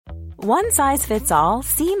One size fits all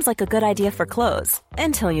seems like a good idea for clothes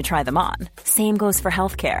until you try them on. Same goes for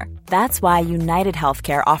healthcare. That's why United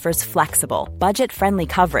Healthcare offers flexible, budget-friendly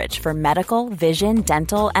coverage for medical, vision,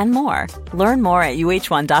 dental, and more. Learn more at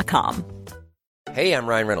uh1.com. Hey, I'm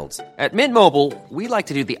Ryan Reynolds. At Mint Mobile, we like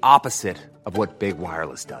to do the opposite of what Big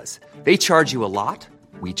Wireless does. They charge you a lot,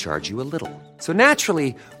 we charge you a little. So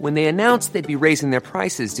naturally, when they announced they'd be raising their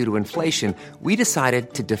prices due to inflation, we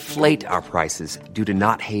decided to deflate our prices due to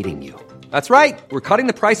not hating you. That's right. We're cutting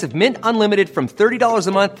the price of Mint Unlimited from $30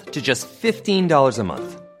 a month to just $15 a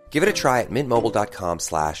month. Give it a try at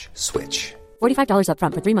mintmobile.com/switch. $45 up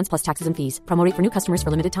front for 3 months plus taxes and fees. Promo rate for new customers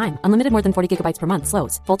for limited time. Unlimited more than 40 gigabytes per month.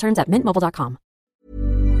 Slows full terms at mintmobile.com.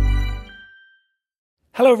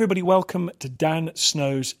 Hello everybody, welcome to Dan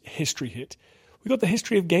Snow's History Hit. We've got the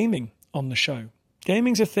history of gaming on the show.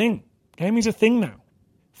 Gaming's a thing. Gaming's a thing now.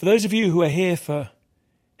 For those of you who are here for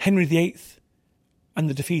Henry VIII and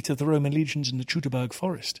the defeat of the Roman legions in the Teutoburg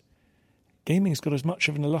forest, gaming's got as much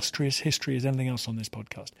of an illustrious history as anything else on this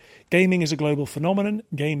podcast. Gaming is a global phenomenon.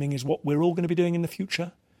 Gaming is what we're all going to be doing in the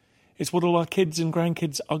future. It's what all our kids and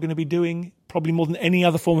grandkids are going to be doing, probably more than any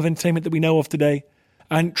other form of entertainment that we know of today.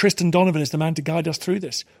 And Tristan Donovan is the man to guide us through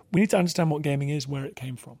this. We need to understand what gaming is, where it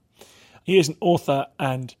came from. He is an author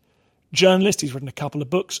and journalist. He's written a couple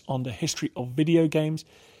of books on the history of video games.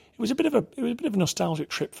 It was a bit of a nostalgic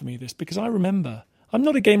trip for me, this, because I remember, I'm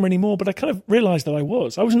not a gamer anymore, but I kind of realised that I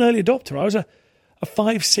was. I was an early adopter. I was a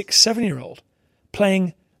 5, 6, 7-year-old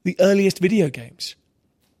playing the earliest video games.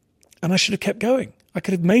 And I should have kept going. I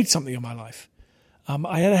could have made something of my life.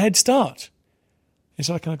 I had a head start. And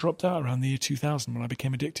so I kind of dropped out around the year 2000 when I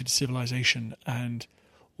became addicted to Civilization and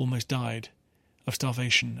almost died of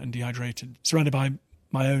starvation and dehydrated, surrounded by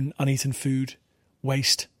my own uneaten food,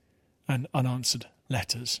 waste, and unanswered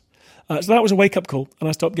letters. So that was a wake-up call, and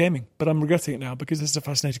I stopped gaming. But I'm regretting it now because this is a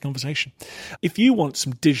fascinating conversation. If you want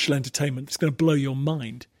some digital entertainment that's going to blow your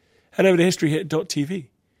mind, head over to historyhit.tv.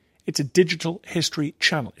 It's a digital history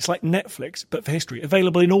channel. It's like Netflix, but for history,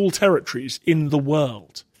 available in all territories in the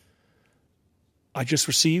world. I just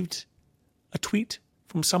received a tweet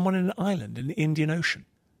from someone in an island in the Indian Ocean.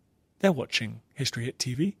 They're watching History Hit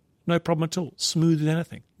TV. No problem at all. Smooth as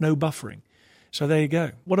anything. No buffering. So there you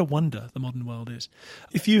go. What a wonder the modern world is.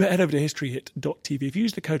 If you head over to historyhit.tv, if you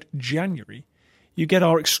use the code January, you get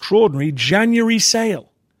our extraordinary January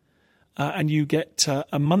sale. And you get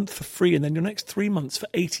a month for free and then your next 3 months for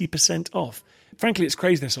 80% off. Frankly, it's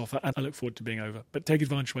crazy, this offer, and I look forward to being over. But take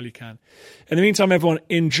advantage while you can. In the meantime, everyone,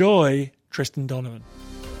 enjoy Tristan Donovan.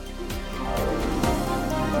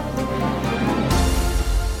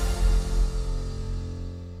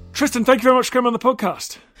 Tristan, thank you very much for coming on the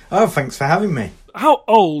podcast. Oh, thanks for having me. How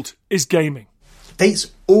old is gaming?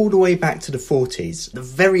 Dates all the way back to the 40s. The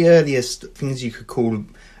very earliest things you could call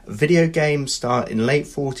video games start in late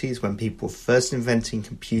 40s when people were first inventing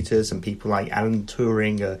computers and people like Alan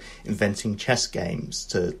Turing are inventing chess games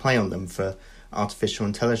to play on them for artificial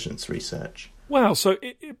intelligence research. Wow, so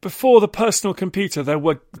before the personal computer there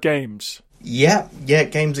were games? Yeah,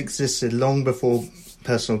 games existed long before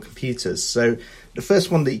personal computers. So the first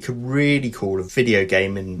one that you could really call a video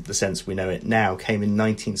game in the sense we know it now came in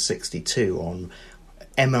 1962 on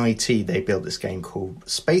MIT. They built this game called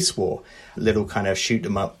Space War, a little kind of shoot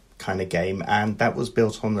 'em up kind of game, and that was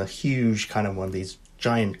built on a huge kind of one of these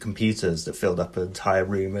giant computers that filled up an entire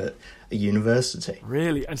room at a university.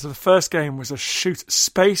 Really? And so the first game was a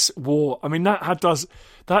Space War. I mean, that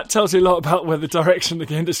tells you a lot about where the direction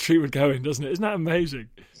the industry would go in, doesn't it? Isn't that amazing?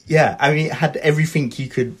 Yeah, I mean, it had everything you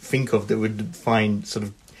could think of that would find sort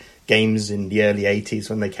of games in the early 80s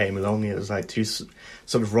when they came along. It was like two sort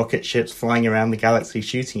of rocket ships flying around the galaxy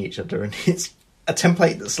shooting each other, and it's a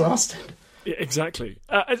template that's lasted. Yeah, exactly.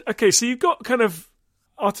 Okay, so you've got kind of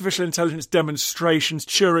artificial intelligence demonstrations,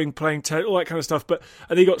 Turing playing, all that kind of stuff, but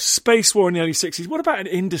and then you got Space War in the early 60s. What about an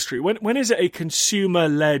industry? When is it a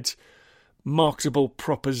consumer-led, marketable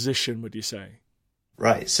proposition, would you say?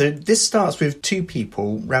 Right, so this starts with two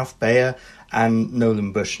people, Ralph Baer and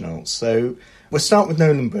Nolan Bushnell. So we'll start with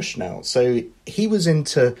Nolan Bushnell. So he was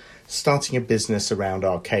into starting a business around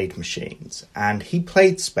arcade machines, and he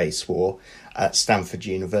played Space War at Stanford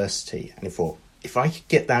University, and he thought, if I could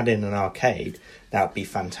get that in an arcade, that would be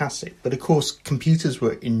fantastic. But of course, computers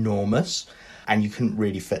were enormous, and you couldn't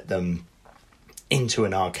really fit them into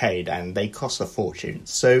an arcade, and they cost a fortune.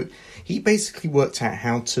 So he basically worked out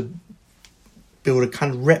how to build a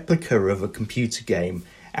kind of replica of a computer game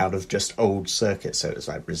out of just old circuits. So it was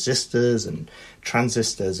like resistors and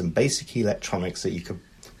transistors and basic electronics that you could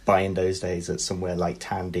buy in those days at somewhere like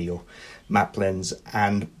Tandy or Maplens,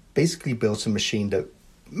 and basically built a machine that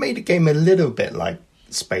made a game a little bit like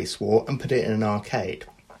Space War and put it in an arcade.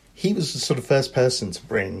 He was the sort of first person to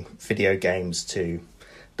bring video games to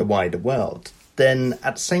the wider world. Then,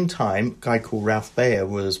 at the same time, a guy called Ralph Baer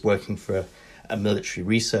was working for a military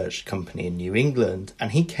research company in New England,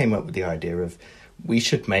 and he came up with the idea of we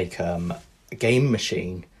should make a game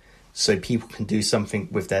machine so people can do something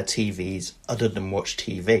with their TVs other than watch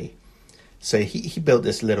TV. So he built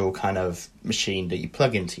this little kind of machine that you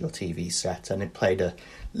plug into your TV set, and it played a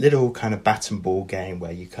little kind of bat and ball game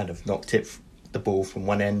where you kind of knocked the ball from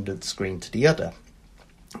one end of the screen to the other.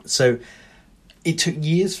 So it took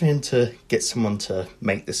years for him to get someone to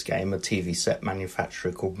make this game. A TV set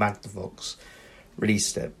manufacturer called Magnavox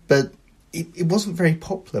released it, but it wasn't very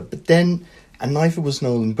popular. But then, and neither was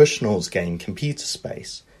Nolan Bushnell's game Computer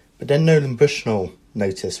Space. But then Nolan Bushnell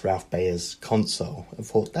noticed Ralph Baer's console and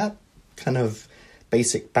thought that kind of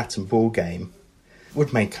basic bat and ball game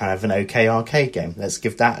would make kind of an okay arcade game. Let's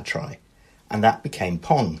give that a try. And that became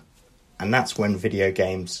Pong. And that's when video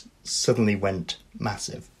games suddenly went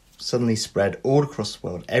massive. Suddenly spread all across the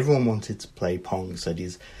world. Everyone wanted to play Pong. So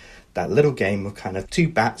there's that little game of kind of two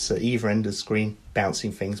bats at either end of the screen,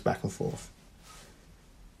 bouncing things back and forth.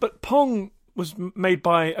 But Pong was made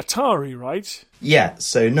by Atari, right? Yeah,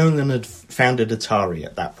 so Nolan had founded Atari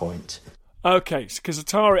at that point. Okay, because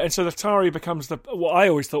Atari, and so Atari becomes what I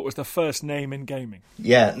always thought was the first name in gaming.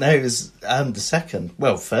 Yeah, no, it was the second,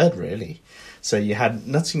 well, third really. So you had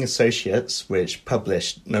Nutting Associates, which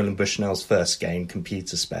published Nolan Bushnell's first game,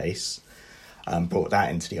 Computer Space, brought that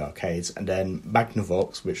into the arcades, and then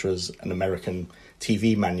Magnavox, which was an American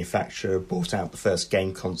TV manufacturer, brought out the first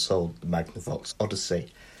game console, the Magnavox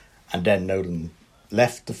Odyssey. And then Nolan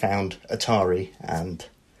left to found Atari and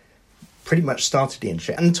pretty much started the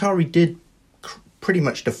industry. And Atari did pretty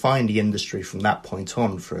much define the industry from that point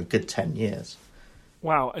on for a good 10 years.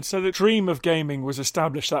 Wow, and so the dream of gaming was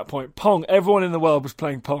established at that point. Pong, everyone in the world was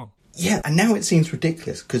playing Pong. Yeah, and now it seems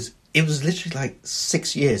ridiculous because it was literally like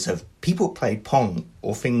 6 years of people played Pong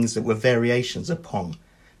or things that were variations of Pong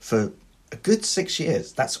for a good 6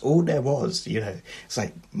 years. That's all there was, you know. It's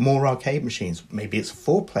like more arcade machines. Maybe it's a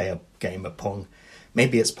 4-player game of Pong.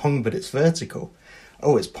 Maybe it's Pong, but it's vertical.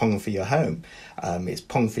 Oh, it's Pong for your home. It's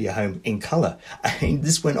Pong for your home in colour. I mean,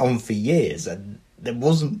 this went on for years, and there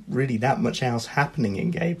wasn't really that much else happening in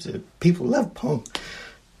games. People loved Pong.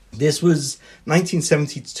 This was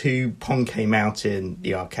 1972. Pong came out in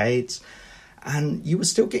the arcades, and you were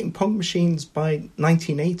still getting Pong machines by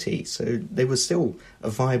 1980, so they were still a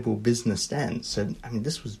viable business then. So, I mean,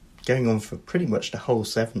 this was going on for pretty much the whole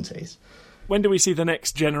 70s. When do we see the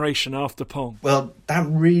next generation after Pong? Well, that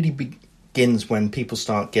really begins when people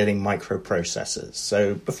start getting microprocessors.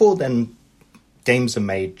 So before then, games are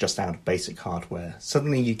made just out of basic hardware.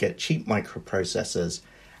 Suddenly you get cheap microprocessors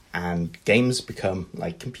and games become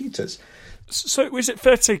like computers. So is it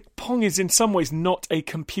fair to say Pong is in some ways not a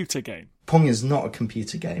computer game? Pong is not a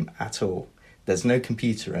computer game at all. There's no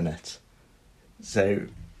computer in it. So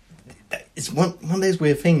it's one of those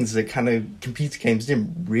weird things that kind of computer games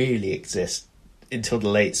didn't really exist until the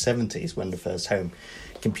late 70s when the first home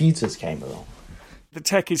computers came along. The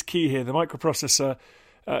tech is key here. The microprocessor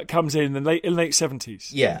comes in the late 70s.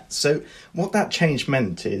 Yeah, so what that change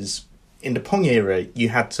meant is in the Pong era, you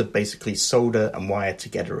had to basically solder and wire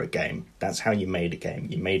together a game. That's how you made a game.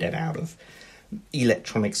 You made it out of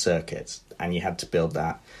electronic circuits, and you had to build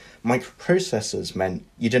that. Microprocessors meant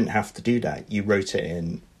you didn't have to do that. You wrote it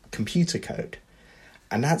in computer code.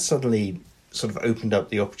 And that suddenly sort of opened up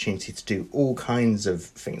the opportunity to do all kinds of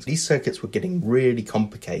things. These circuits were getting really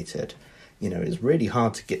complicated. You know, it was really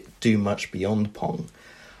hard to do much beyond Pong.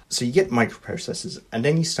 So you get microprocessors, and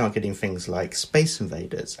then you start getting things like Space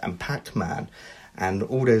Invaders and Pac-Man and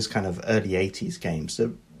all those kind of early 80s games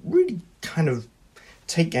that really kind of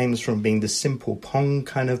take games from being the simple Pong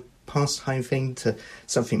kind of pastime thing to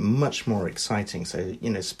something much more exciting. So, you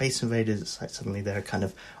know, Space Invaders, it's like suddenly there are kind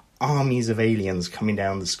of armies of aliens coming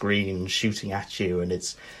down the screen shooting at you, and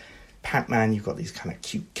it's Pac-Man, you've got these kind of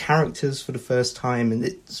cute characters for the first time, and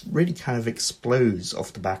it really kind of explodes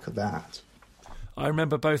off the back of that. I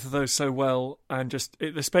remember both of those so well, and just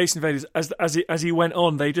the Space Invaders, as he went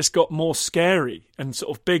on, they just got more scary and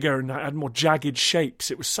sort of bigger and had more jagged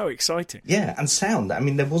shapes. It was so exciting. Yeah, and sound. I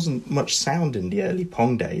mean, there wasn't much sound in the early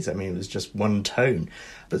Pong days. I mean, it was just one tone.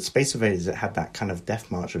 But Space Invaders, it had that kind of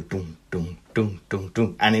death march of dum, dum, dum, dum,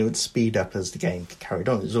 dum, and it would speed up as the game carried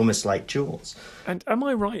on. It was almost like Jaws. And am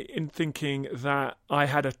I right in thinking that I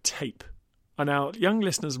had a tape? And now, young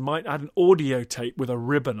listeners might add an audio tape with a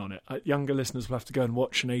ribbon on it. Younger listeners will have to go and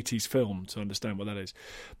watch an 80s film to understand what that is.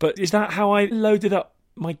 But is that how I loaded up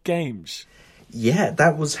my games? Yeah,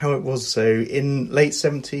 that was how it was. So in late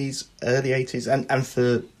 70s, early 80s, and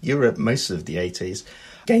for Europe, most of the 80s,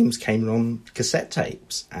 games came on cassette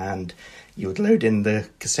tapes, and you would load in the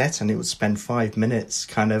cassette and it would spend 5 minutes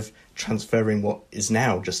kind of transferring what is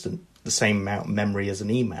now just the same amount of memory as an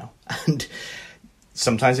email. And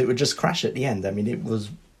sometimes it would just crash at the end. I mean, it was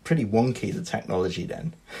pretty wonky, the technology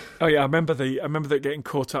then. Oh yeah, I remember that getting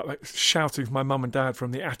caught up, like, shouting for my mum and dad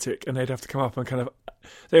from the attic, and they'd have to come up and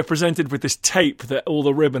they were presented with this tape that all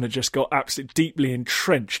the ribbon had just got absolutely deeply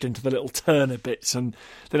entrenched into the little turner bits, and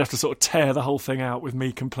they'd have to sort of tear the whole thing out with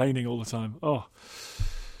me complaining all the time. Oh,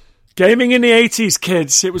 gaming in the 80s,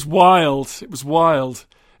 kids, it was wild. It was wild.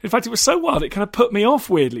 In fact, it was so wild, it kind of put me off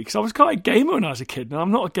weirdly, because I was quite a gamer when I was a kid, and I'm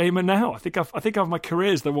not a gamer now. I think I've my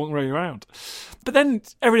career's the wrong way around. But then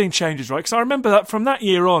everything changes, right? Because I remember that from that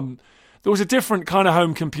year on, there was a different kind of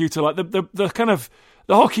home computer, like the kind of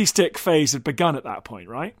the hockey stick phase had begun at that point,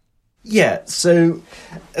 right? Yeah, so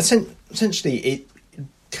essentially it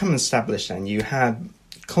became established, and you had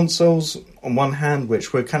consoles on one hand,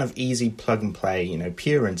 which were kind of easy plug and play,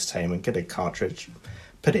 pure entertainment. Get a cartridge,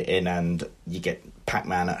 put it in, and you get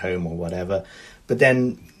Pac-Man at home or whatever. But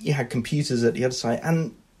then you had computers at the other side,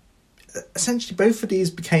 and essentially both of these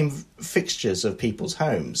became fixtures of people's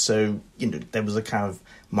homes. So there was a kind of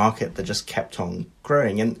market that just kept on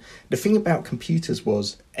growing. And the thing about computers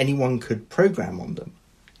was anyone could program on them.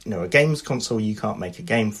 A games console you can't make a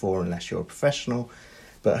game for unless you're a professional,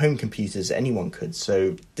 but home computers anyone could.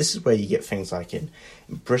 So this is where you get things like in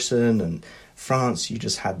Britain and France, you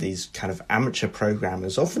just had these kind of amateur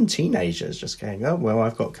programmers, often teenagers, just going, oh, well,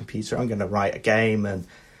 I've got a computer, I'm going to write a game, and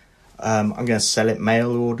I'm going to sell it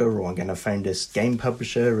mail order, or I'm going to phone this game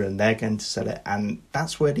publisher and they're going to sell it. And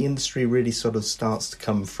that's where the industry really sort of starts to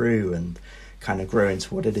come through and kind of grow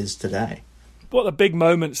into what it is today. What are the big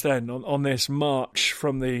moments then on this march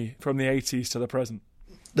from the 80s to the present?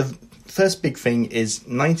 The first big thing is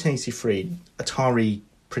 1983, Atari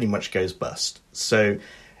pretty much goes bust. So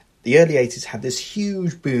the early 80s had this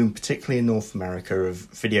huge boom, particularly in North America, of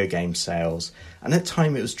video game sales. And at the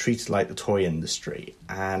time, it was treated like the toy industry.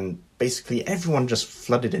 And basically, everyone just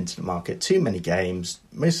flooded into the market. Too many games,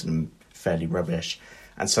 most of them fairly rubbish.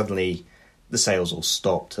 And suddenly, the sales all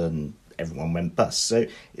stopped and everyone went bust. So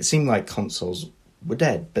it seemed like consoles were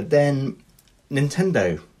dead. But then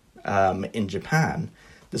Nintendo in Japan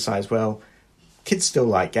decides, well, kids still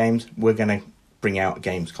like games. We're going to bring out a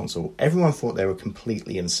games console. Everyone thought they were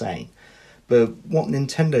completely insane. But what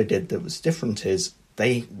Nintendo did that was different is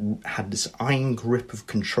they had this iron grip of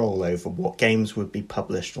control over what games would be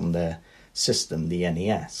published on their system, the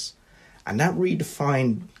NES. And that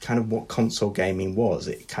redefined kind of what console gaming was.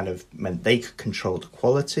 It kind of meant they could control the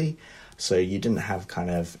quality. So you didn't have kind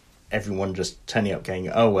of everyone just turning up going,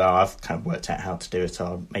 oh, well, I've kind of worked out how to do it.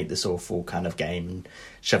 I'll make this awful kind of game and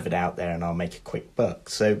shove it out there and I'll make a quick buck.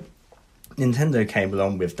 So Nintendo came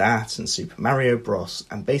along with that and Super Mario Bros.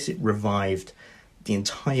 And basically revived the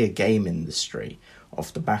entire game industry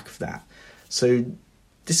off the back of that. So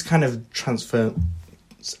this kind of transfers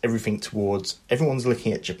everything towards everyone's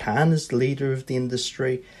looking at Japan as the leader of the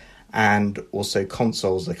industry, and also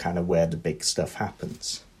consoles are kind of where the big stuff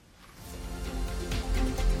happens.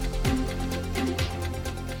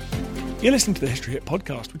 You're listening to the History Hit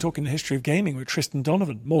podcast. We're talking the history of gaming with Tristan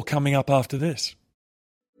Donovan. More coming up after this.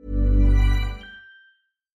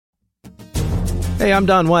 Hey, I'm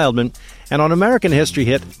Don Wildman, and on American History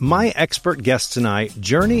Hit, my expert guests and I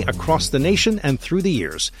journey across the nation and through the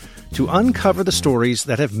years to uncover the stories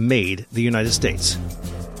that have made the United States.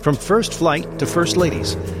 From first flight to first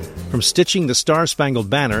ladies, from stitching the Star-Spangled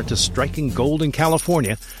Banner to striking gold in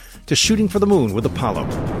California, to shooting for the moon with Apollo,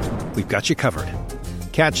 we've got you covered.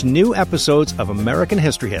 Catch new episodes of American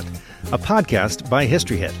History Hit, a podcast by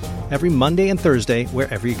History Hit, every Monday and Thursday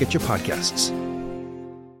wherever you get your podcasts.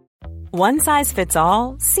 One size fits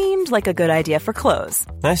all seemed like a good idea for clothes.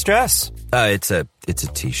 Nice dress. It's a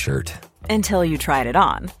t-shirt. Until you tried it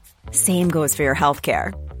on. Same goes for your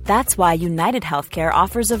healthcare. That's why United Healthcare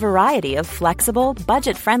offers a variety of flexible,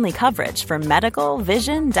 budget-friendly coverage for medical,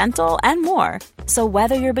 vision, dental, and more. So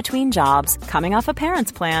whether you're between jobs, coming off a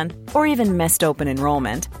parent's plan, or even missed open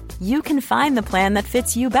enrollment, you can find the plan that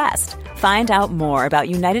fits you best. Find out more about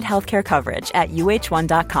United Healthcare coverage at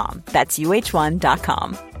uh1.com. That's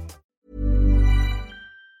uh1.com.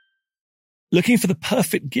 Looking for the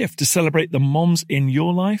perfect gift to celebrate the moms in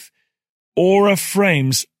your life? Aura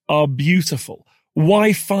frames are beautiful,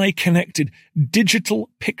 Wi-Fi connected digital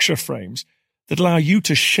picture frames that allow you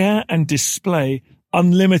to share and display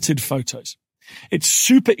unlimited photos. It's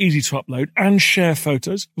super easy to upload and share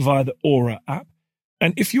photos via the Aura app.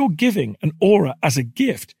 And if you're giving an Aura as a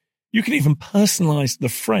gift, You can even personalize the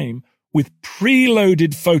frame with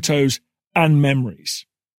preloaded photos and memories.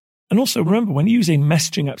 And also remember, when using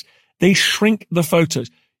messaging apps, they shrink the photos.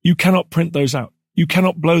 You cannot print those out. You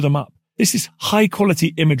cannot blow them up. This is high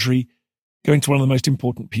quality imagery going to one of the most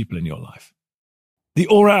important people in your life. The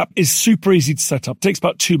Aura app is super easy to set up. It takes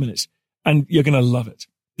about 2 minutes and you're going to love it.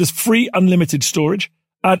 There's free unlimited storage,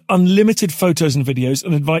 add unlimited photos and videos,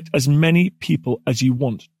 and invite as many people as you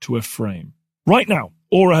want to a frame. Right now,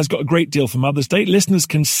 Aura has got a great deal for Mother's Day. Listeners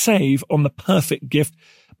can save on the perfect gift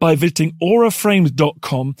by visiting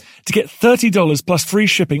auraframes.com to get $30 plus free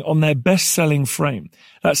shipping on their best-selling frame.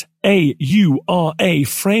 That's AURA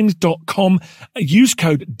frames.com. Use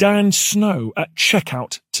code Dan Snow at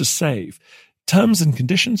checkout to save. Terms and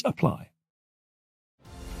conditions apply.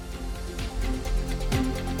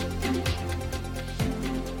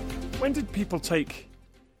 When did people take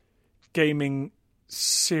gaming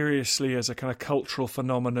seriously as a kind of cultural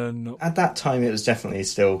phenomenon? At that time, it was definitely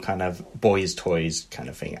still kind of boys' toys kind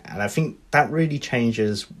of thing. And I think that really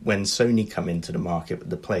changes when Sony come into the market with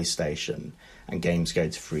the PlayStation and games go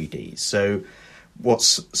to 3D. So what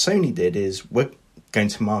Sony did is, we're going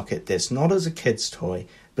to market this not as a kid's toy,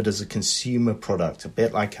 but as a consumer product, a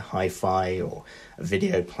bit like a hi-fi or a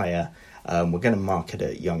video player. We're going to market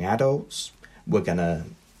it at young adults. We're going to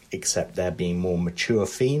accept there being more mature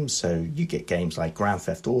themes, so you get games like Grand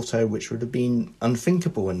Theft Auto, which would have been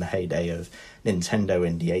unthinkable in the heyday of Nintendo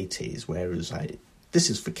in the 80s, where it was like, this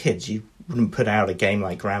is for kids. You wouldn't put out a game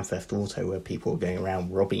like Grand Theft Auto where people are going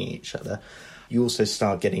around robbing each other. You also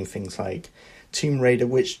start getting things like Tomb Raider,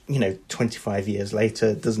 which, 25 years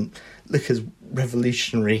later doesn't look as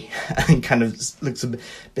revolutionary and kind of looks a bit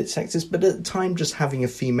sexist, but at the time just having a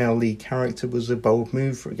female lead character was a bold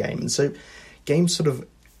move for a game. And so games sort of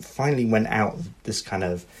finally went out of this kind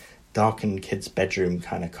of darkened kids' bedroom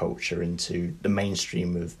kind of culture into the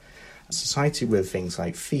mainstream of society with things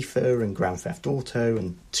like FIFA and Grand Theft Auto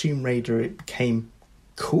and Tomb Raider. It became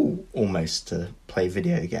cool almost to play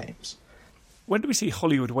video games. When do we see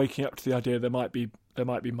Hollywood waking up to the idea there might be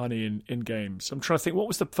money in games? I'm trying to think, what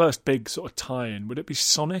was the first big sort of tie-in? Would it be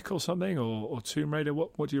Sonic or something, or Tomb Raider?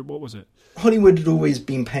 What was it? Hollywood had always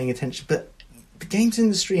been paying attention, but the games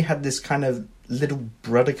industry had this kind of little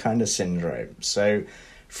brother kind of syndrome. So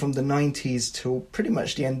from the 90s till pretty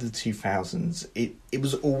much the end of the 2000s, it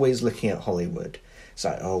was always looking at Hollywood. It's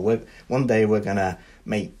like, one day we're going to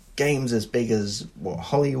make games as big as what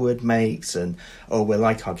Hollywood makes, and we'll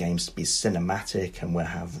like our games to be cinematic, and we'll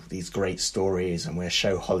have these great stories, and we'll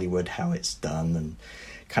show Hollywood how it's done. And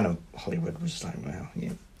kind of Hollywood was like, well,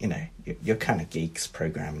 you're kind of geeks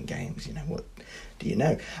programming games, what do you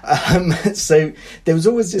know? So there was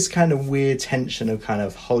always this kind of weird tension of kind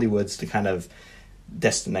of Hollywood's the kind of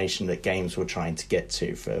destination that games were trying to get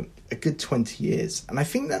to for a good 20 years. And I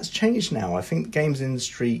think that's changed now. I think the games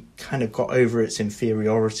industry kind of got over its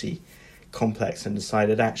inferiority complex and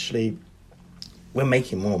decided, actually, we're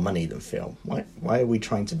making more money than film. Why are we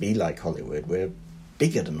trying to be like Hollywood? We're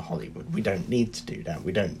bigger than Hollywood. We don't need to do that.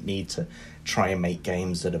 We don't need to try and make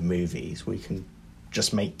games that are movies. We can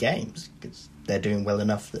just make games because they're doing well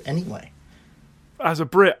enough anyway. As a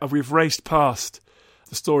Brit, we've raced past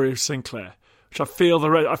the story of Sinclair, which I feel the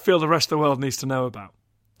rest of the world needs to know about.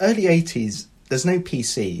 Early 80s, there's no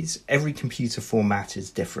PCs. Every computer format is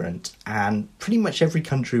different, and pretty much every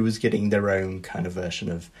country was getting their own kind of version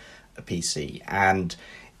of a PC. And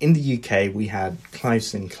in the UK, we had Clive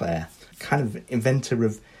Sinclair, kind of inventor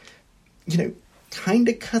of, kind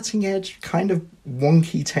of cutting edge, kind of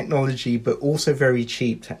wonky technology, but also very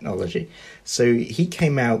cheap technology. So he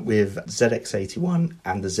came out with ZX81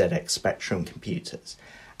 and the ZX Spectrum computers.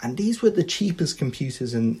 And these were the cheapest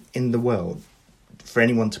computers in the world for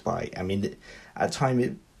anyone to buy. I mean, at the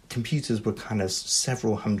time, computers were kind of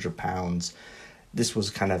several £100. This was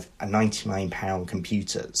kind of a £99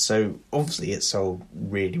 computer. So obviously it sold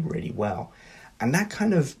really, really well. And that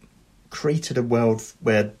kind of created a world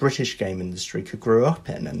where the British game industry could grow up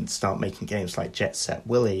in and start making games like Jet Set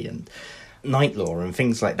Willy and Night Law and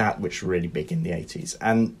things like that, which were really big in the 80s.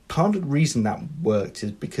 And part of the reason that worked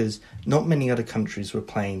is because not many other countries were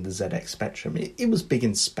playing the ZX Spectrum. It was big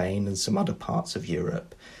in Spain and some other parts of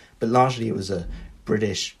Europe, but largely it was a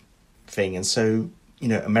British thing. And so,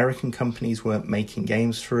 American companies weren't making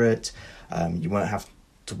games for it. You won't have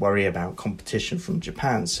to worry about competition from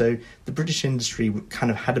Japan. So the British industry kind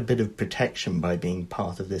of had a bit of protection by being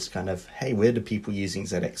part of this kind of, hey, we're the people using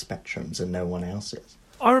ZX Spectrums and no one else is.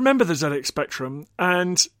 I remember the ZX Spectrum,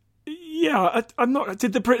 and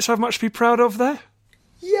did the Brits have much to be proud of there?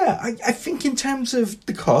 Yeah, I think in terms of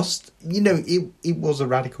the cost, it was a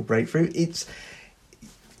radical breakthrough.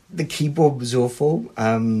 The keyboard was awful.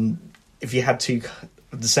 If you had two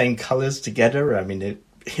of the same colours together, I mean,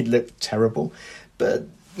 it looked terrible. But,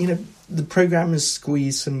 you know, the programmers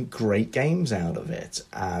squeezed some great games out of it.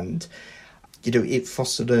 And, you know, it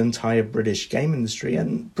fostered an entire British game industry.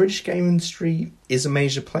 And British game industry is a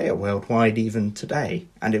major player worldwide even today.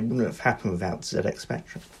 And it wouldn't have happened without ZX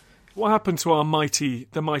Spectrum. What happened to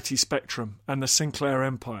the mighty Spectrum and the Sinclair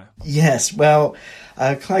Empire? Yes, well,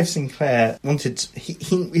 Clive Sinclair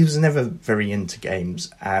he was never very into games,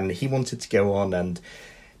 and he wanted to go on and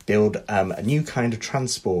build a new kind of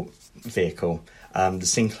transport vehicle, the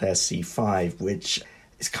Sinclair C5, which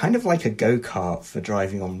is kind of like a go-kart for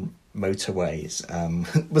driving on motorways,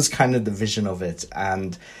 was kind of the vision of it.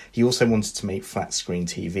 And he also wanted to make flat-screen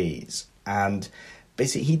TVs, and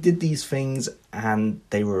basically, he did these things and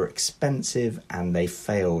they were expensive and they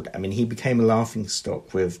failed. I mean, he became a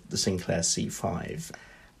laughingstock with the Sinclair C5.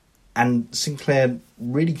 And Sinclair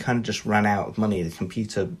really kind of just ran out of money. The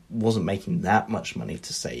computer wasn't making that much money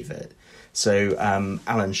to save it. So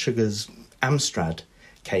Alan Sugar's Amstrad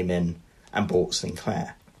came in and bought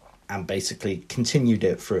Sinclair and basically continued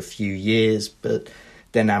it for a few years. But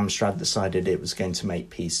then Amstrad decided it was going to make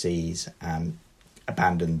PCs and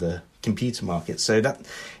abandoned the computer market. So that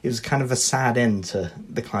it was kind of a sad end to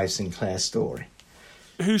the Clive Sinclair story.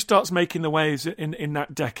 Who starts making the waves in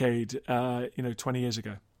that decade, 20 years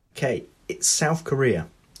ago? Okay, it's South Korea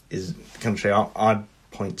is the country I'd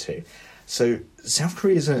point to. So South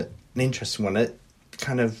Korea is an interesting one. It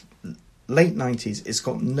kind of late 90s, it's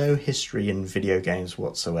got no history in video games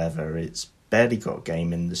whatsoever. It's barely got a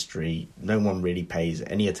game industry. No one really pays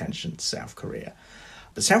any attention to South Korea.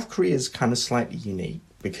 But South Korea is kind of slightly unique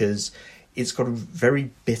because it's got a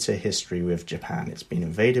very bitter history with Japan. It's been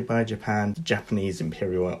invaded by Japan. The Japanese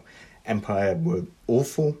Imperial Empire were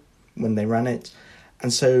awful when they ran it.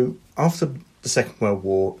 And so after the Second World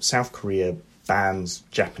War, South Korea bans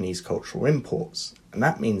Japanese cultural imports. And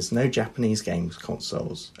that means no Japanese games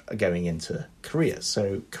consoles are going into Korea.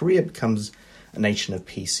 So Korea becomes a nation of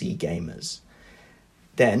PC gamers.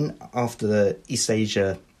 Then, after the East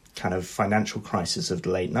Asia kind of financial crisis of the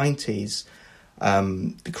late 90s,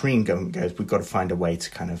 the Korean government goes, we've got to find a way to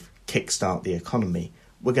kind of kickstart the economy.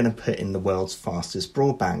 We're going to put in the world's fastest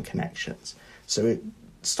broadband connections. So it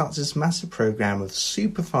starts this massive program of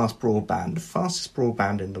super fast broadband, the fastest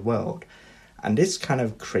broadband in the world. And this kind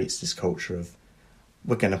of creates this culture of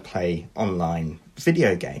we're going to play online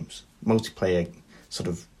video games, multiplayer sort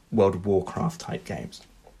of World of Warcraft type games.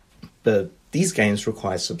 But these games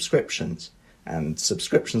require subscriptions. And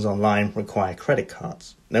subscriptions online require credit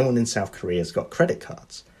cards. No one in South Korea has got credit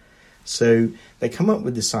cards. So they come up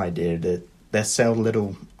with this idea that they sell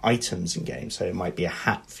little items in games. So it might be a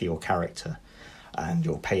hat for your character, and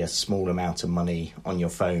you'll pay a small amount of money on your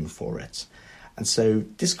phone for it. And so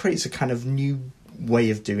this creates a kind of new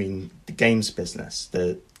way of doing the games business.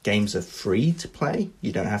 The games are free to play.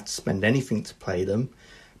 You don't have to spend anything to play them.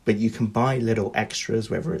 But you can buy little extras,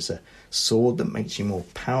 whether it's a sword that makes you more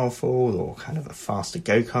powerful or kind of a faster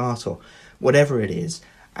go-kart or whatever it is.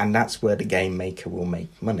 And that's where the game maker will make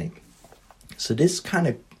money. So this kind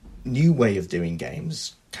of new way of doing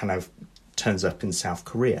games kind of turns up in South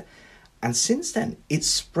Korea. And since then, it's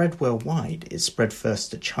spread worldwide. It's spread first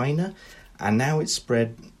to China, and now it's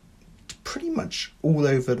spread pretty much all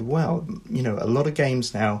over the world. You know, a lot of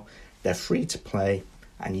games now, they're free to play,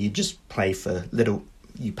 and you just play for little...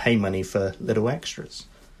 You pay money for little extras.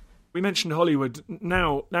 We mentioned Hollywood.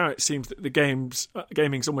 Now it seems that the gaming's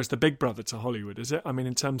almost the big brother to Hollywood, is it? I mean,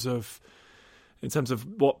 in terms of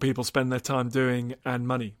what people spend their time doing and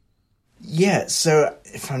money. Yeah. So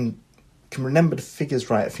if I can remember the figures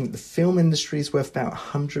right, I think the film industry is worth about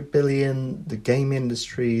 100 billion. The game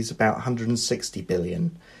industry is about 160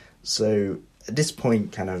 billion. So at this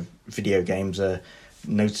point, kind of video games are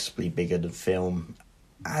noticeably bigger than film,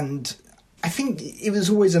 and I think it was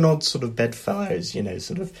always an odd sort of bedfellows, you know,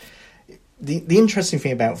 sort of... The interesting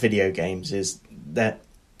thing about video games is that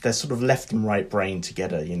they're sort of left and right brain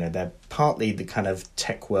together, you know. They're partly the kind of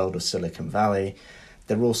tech world of Silicon Valley.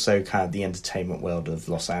 They're also kind of the entertainment world of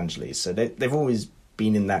Los Angeles. So they've always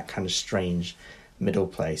been in that kind of strange middle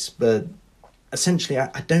place. But essentially,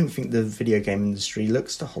 I don't think the video game industry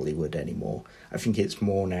looks to Hollywood anymore. I think it's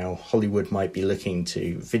more now Hollywood might be looking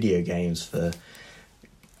to video games for...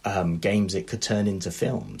 games it could turn into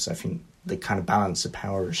films. I think the kind of balance of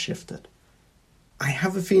power has shifted. I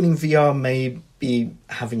have a feeling VR may be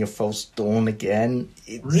having a false dawn again.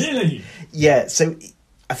 Really? Yeah, so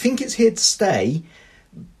I think it's here to stay,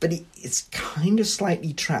 but it's kind of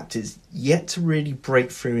slightly trapped. It's yet to really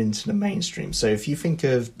break through into the mainstream. So if you think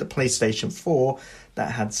of the PlayStation 4,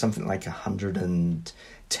 that had something like 110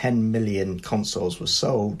 10 million consoles were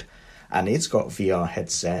sold, and it's got a VR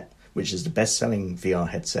headset, which is the best-selling VR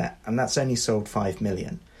headset, and that's only sold 5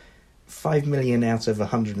 million. 5 million out of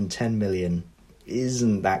 110 million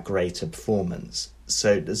isn't that great a performance.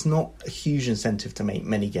 So there's not a huge incentive to make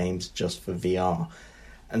many games just for VR.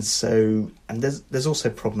 And there's also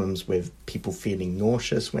problems with people feeling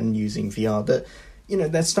nauseous when using VR that,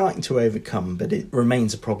 they're starting to overcome, but it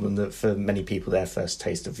remains a problem that for many people, their first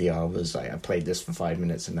taste of VR was like, I played this for 5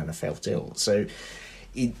 minutes and then I felt ill. So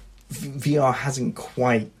VR hasn't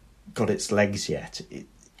quite got its legs yet.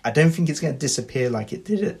 I don't think it's going to disappear like it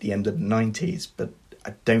did at the end of the 90s, but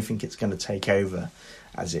I don't think it's going to take over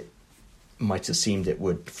as it might have seemed it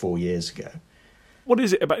would 4 years ago. What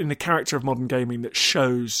is it about in the character of modern gaming that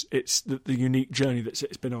shows it's the unique journey that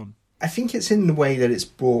it's been on? I think it's in the way that it's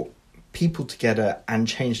brought people together and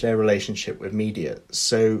changed their relationship with media.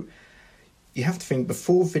 So you have to think,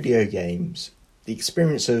 before video games, the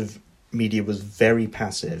experience of media was very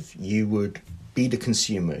passive. You would be the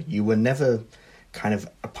consumer. You were never kind of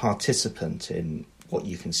a participant in what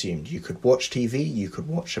you consumed. You could watch TV, you could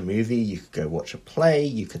watch a movie, you could go watch a play,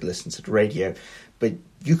 you could listen to the radio, but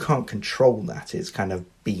you can't control that. It's kind of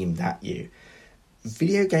beamed at you.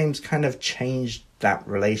 Video games kind of changed that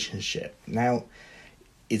relationship. Now,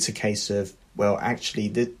 it's a case of, well, actually,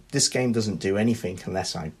 this game doesn't do anything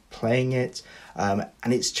unless I'm playing it. And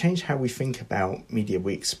it's changed how we think about media.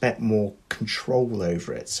 We expect more control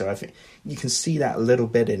over it. So I think you can see that a little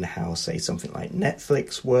bit in how, say, something like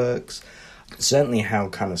Netflix works. Certainly how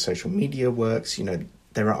kind of social media works.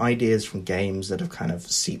 There are ideas from games that have kind of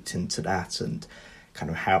seeped into that, and kind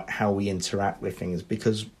of how we interact with things,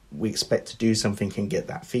 because we expect to do something and get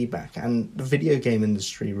that feedback. And the video game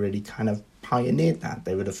industry really kind of pioneered that.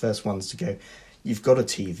 They were the first ones to go, you've got a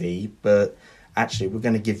TV, but actually we're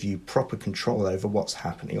going to give you proper control over what's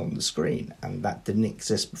happening on the screen. And that didn't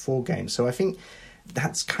exist before games. So I think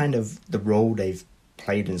that's kind of the role they've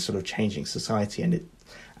played in sort of changing society and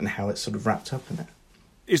how it's sort of wrapped up in it.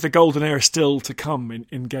 Is the golden era still to come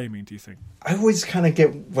in gaming, do you think? I always kind of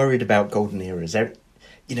get worried about golden eras.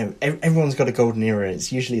 Everyone's got a golden era.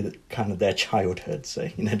 It's usually kind of their childhood. So,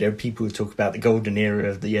 there are people who talk about the golden era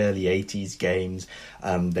of the early 80s games.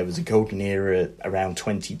 There was a golden era around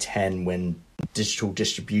 2010 when digital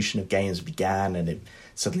distribution of games began, and it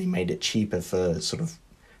suddenly made it cheaper for sort of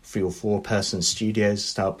 3 or 4 person studios to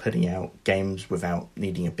start putting out games without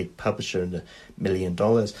needing a big publisher and $1 million.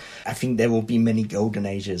 I think there will be many golden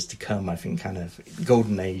ages to come. I think kind of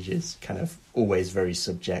golden age is kind of always very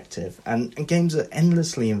subjective, and games are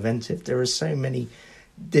endlessly inventive. There are so many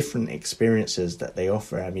different experiences that they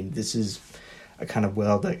offer. I mean, this is a kind of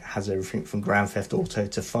world that has everything from Grand Theft Auto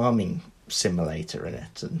to Farming Simulator in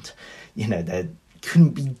it, and there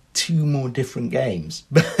couldn't be 2 more different games,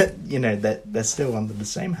 but they're still under the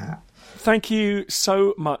same hat. Thank you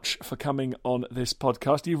so much for coming on this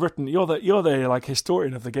podcast. You've written, you're the like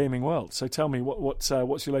historian of the gaming world. So tell me, what's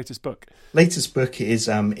your latest book? Latest book is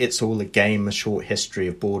It's All a Game: A Short History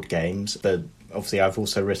of Board Games. But obviously, I've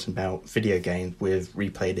also written about video games with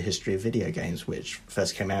Replay the History of Video Games, which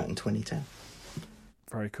first came out in 2010.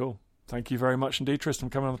 Very cool. Thank you very much indeed, Tristan,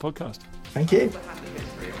 for coming on the podcast. Thank you.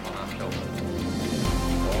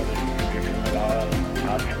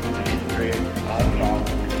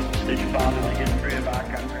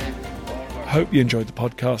 Hope you enjoyed the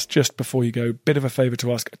podcast. Just before you go, bit of a favour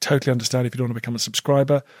to ask. I totally understand if you don't want to become a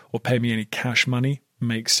subscriber or pay me any cash money.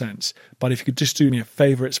 Makes sense. But if you could just do me a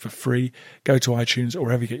favour, it's for free. Go to iTunes or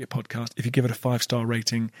wherever you get your podcast. If you give it a 5-star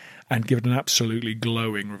rating and give it an absolutely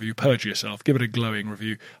glowing review, purge yourself, give it a glowing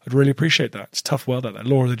review. I'd really appreciate that. It's a tough world out there,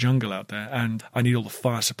 law of the jungle out there, and I need all the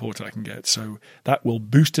fire support I can get. So that will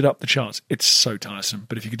boost it up the charts. It's so tiresome.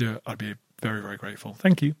 But if you could do it, I'd be very, very grateful.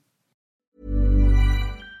 Thank you.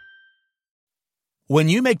 When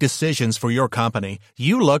you make decisions for your company,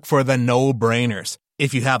 you look for the no-brainers.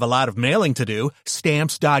 If you have a lot of mailing to do,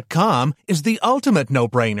 Stamps.com is the ultimate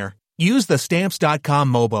no-brainer. Use the Stamps.com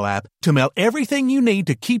mobile app to mail everything you need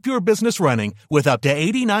to keep your business running with up to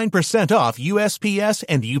 89% off USPS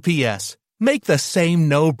and UPS. Make the same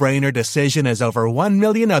no-brainer decision as over 1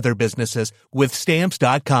 million other businesses with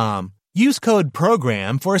Stamps.com. Use code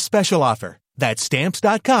PROGRAM for a special offer. That's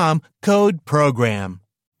Stamps.com, code PROGRAM.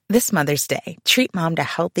 This Mother's Day, treat mom to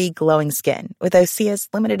healthy, glowing skin with Osea's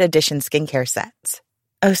limited edition skincare sets.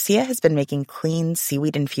 Osea has been making clean,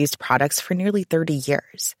 seaweed-infused products for nearly 30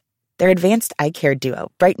 years. Their advanced eye care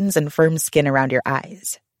duo brightens and firms skin around your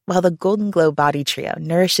eyes, while the Golden Glow Body Trio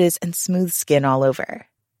nourishes and smooths skin all over.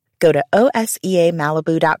 Go to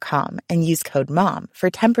OSEAMalibu.com and use code MOM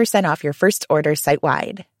for 10% off your first order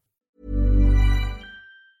site-wide.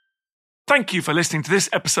 Thank you for listening to this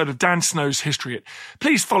episode of Dan Snow's History Hit.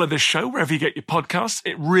 Please follow this show wherever you get your podcasts.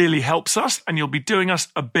 It really helps us, and you'll be doing us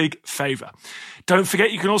a big favour. Don't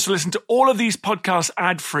forget, you can also listen to all of these podcasts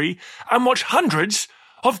ad-free and watch hundreds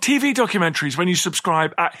of TV documentaries when you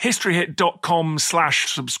subscribe at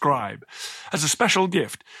historyhit.com/subscribe. As a special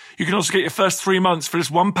gift, you can also get your first 3 months for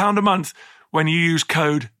just £1 a month when you use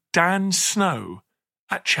code DANSNOW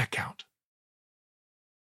at checkout.